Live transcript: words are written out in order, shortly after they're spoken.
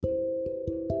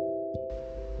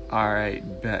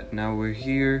Alright, bet. Now we're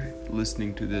here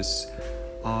listening to this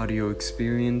audio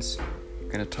experience. We're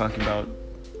gonna talk about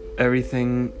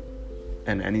everything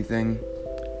and anything.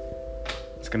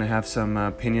 It's gonna have some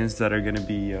opinions that are gonna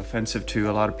be offensive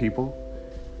to a lot of people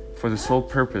for the sole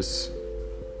purpose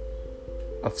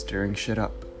of stirring shit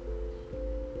up.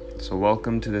 So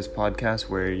welcome to this podcast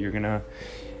where you're gonna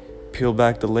peel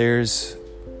back the layers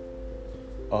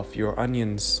of your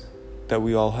onions that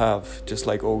we all have, just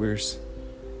like ogres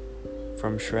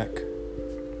from Shrek.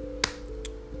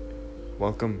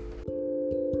 Welcome.